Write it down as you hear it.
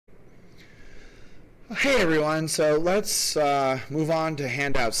Hey everyone, so let's move on to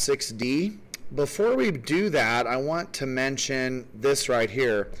handout 6D. Before we do that, I want to mention this right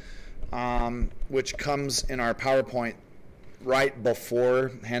here, which comes in our PowerPoint right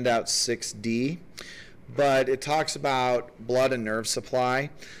before handout 6D, but it talks about blood and nerve supply.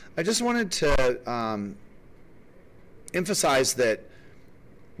 I just wanted to emphasize that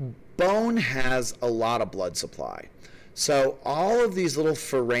bone has a lot of blood supply. So all of these little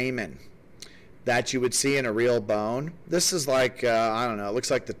foramen that you would see in a real bone, this is like, I don't know, it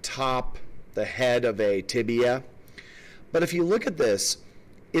looks like the head of a tibia. But if you look at this,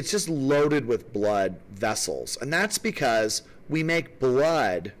 it's just loaded with blood vessels. And that's because we make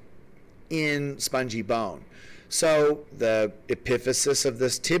blood in spongy bone. So the epiphysis of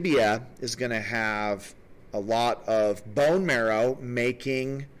this tibia is going to have a lot of bone marrow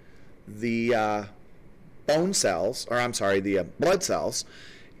making the bone cells, or I'm sorry, the blood cells.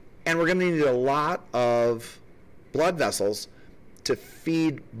 And we're going to need a lot of blood vessels to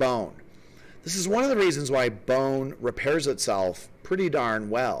feed bone. This is one of the reasons why bone repairs itself pretty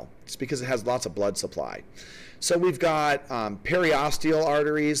darn well. It's because it has lots of blood supply. So we've got periosteal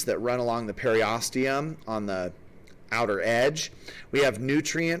arteries that run along the periosteum on the outer edge. We have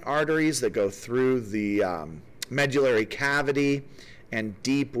nutrient arteries that go through the medullary cavity and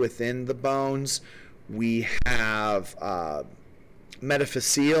deep within the bones. We have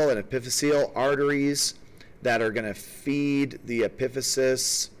metaphyseal and epiphyseal arteries that are going to feed the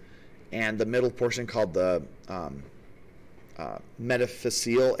epiphysis and the middle portion called the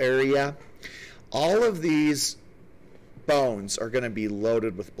metaphyseal area. All of these bones are going to be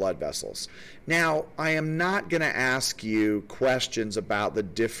loaded with blood vessels. Now, I am not going to ask you questions about the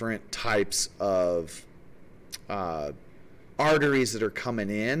different types of arteries that are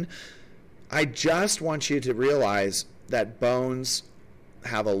coming in. I just want you to realize that bones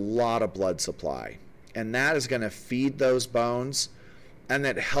have a lot of blood supply, and that is going to feed those bones, and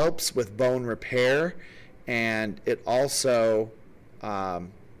that helps with bone repair, and it also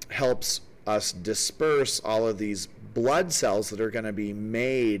helps us disperse all of these blood cells that are going to be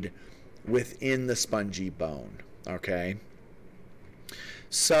made within the spongy bone. Okay,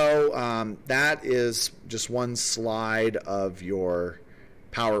 so that is just one slide of your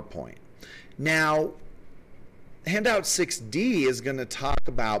PowerPoint. Now, handout 6D is going to talk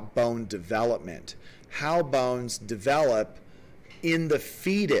about bone development, how bones develop in the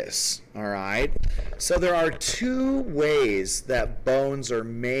fetus, all right? So there are two ways that bones are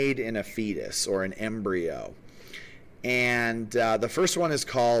made in a fetus or an embryo. And the first one is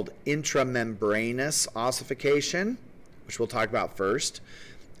called intramembranous ossification, which we'll talk about first.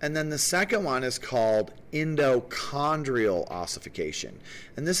 And then the second one is called endochondrial ossification.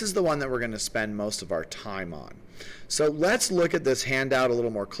 And this is the one that we're going to spend most of our time on. So let's look at this handout a little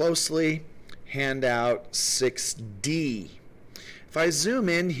more closely. Handout 6D. If I zoom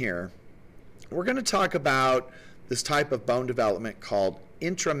in here, we're going to talk about this type of bone development called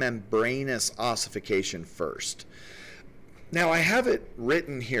intramembranous ossification first. Now, I have it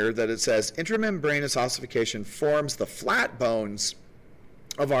written here that it says intramembranous ossification forms the flat bones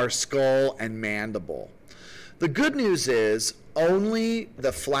of our skull and mandible. The good news is only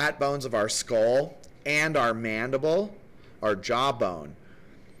the flat bones of our skull and our mandible, our jawbone,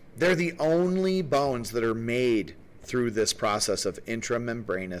 they're the only bones that are made through this process of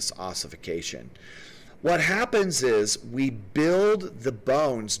intramembranous ossification. What happens is we build the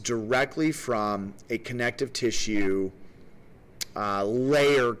bones directly from a connective tissue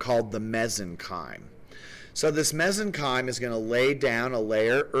layer called the mesenchyme. So this mesenchyme is going to lay down a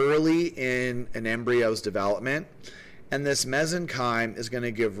layer early in an embryo's development, and this mesenchyme is going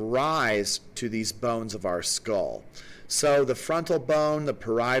to give rise to these bones of our skull. So the frontal bone, the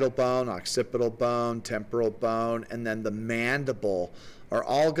parietal bone, occipital bone, temporal bone, and then the mandible are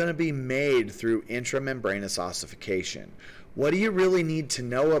all going to be made through intramembranous ossification. What do you really need to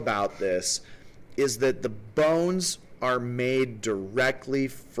know about this is that the bones are made directly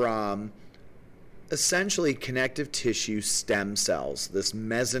from essentially connective tissue stem cells, this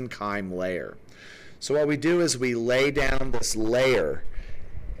mesenchyme layer. So what we do is we lay down this layer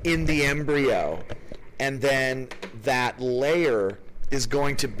in the embryo, and then that layer is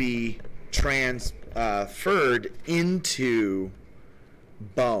going to be transferred into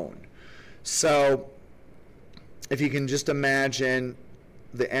bone. So if you can just imagine,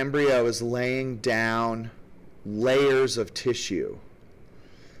 the embryo is laying down layers of tissue.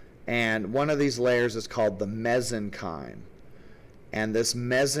 And one of these layers is called the mesenchyme. And this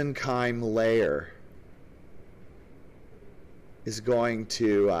mesenchyme layer is going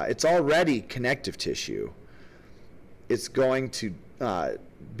to, it's already connective tissue. It's going to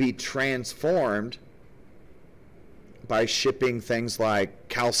be transformed by shipping things like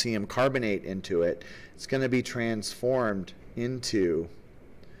calcium carbonate into it, it's going to be transformed into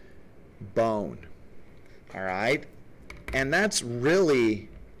bone. All right? And that's really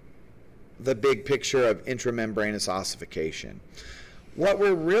the big picture of intramembranous ossification. What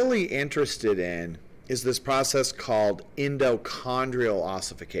we're really interested in is this process called endochondrial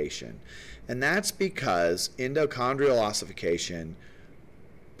ossification. And that's because endochondrial ossification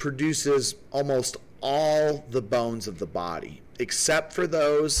produces almost all the bones of the body, except for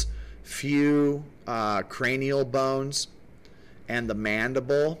those few cranial bones and the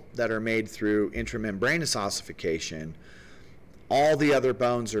mandible that are made through intramembranous ossification. All the other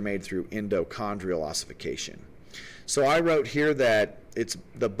bones are made through endochondrial ossification. So I wrote here that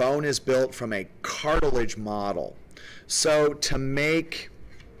the bone is built from a cartilage model. So to make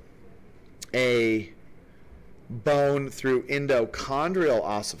a bone through endochondrial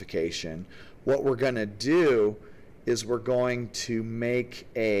ossification, what we're going to do is we're going to make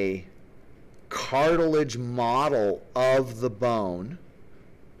a cartilage model of the bone.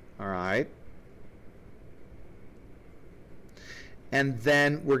 All right. And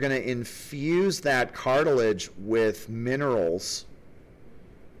then we're going to infuse that cartilage with minerals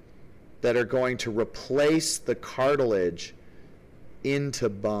that are going to replace the cartilage into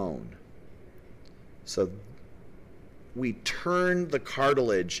bone. So we turn the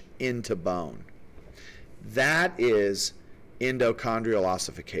cartilage into bone. That is endochondrial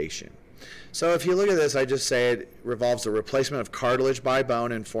ossification. So if you look at this, I just say it revolves the replacement of cartilage by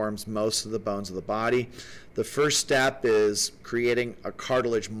bone and forms most of the bones of the body. The first step is creating a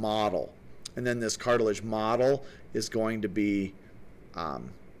cartilage model. And then this cartilage model is going to be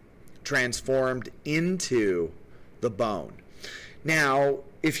transformed into the bone. Now,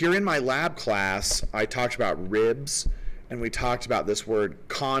 if you're in my lab class, I talked about ribs, and we talked about this word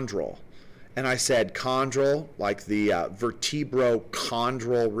chondral. And I said chondral, like the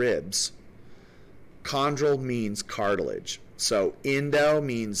vertebrochondral ribs. Chondral means cartilage. So endo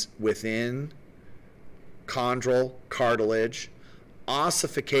means within, chondral, cartilage.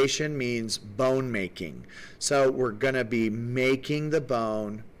 Ossification means bone making. So we're going to be making the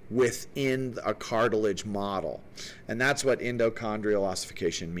bone within a cartilage model. And that's what endochondrial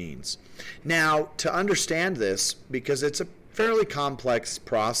ossification means. Now, to understand this, because it's a fairly complex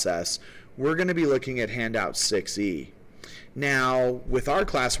process, we're going to be looking at Handout 6E. Now, with our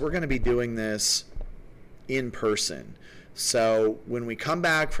class, we're going to be doing this in person. So when we come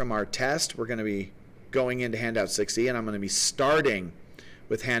back from our test, we're going to be going into Handout 6E, and I'm going to be starting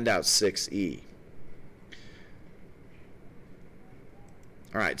with Handout 6E.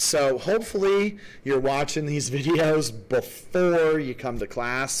 All right, so hopefully you're watching these videos before you come to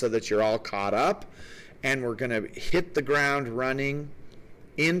class so that you're all caught up, and we're going to hit the ground running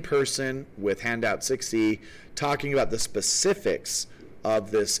in person with Handout 6E, talking about the specifics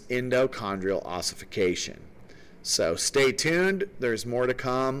of this endochondrial ossification. So stay tuned. There's more to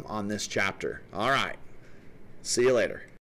come on this chapter. All right. See you later.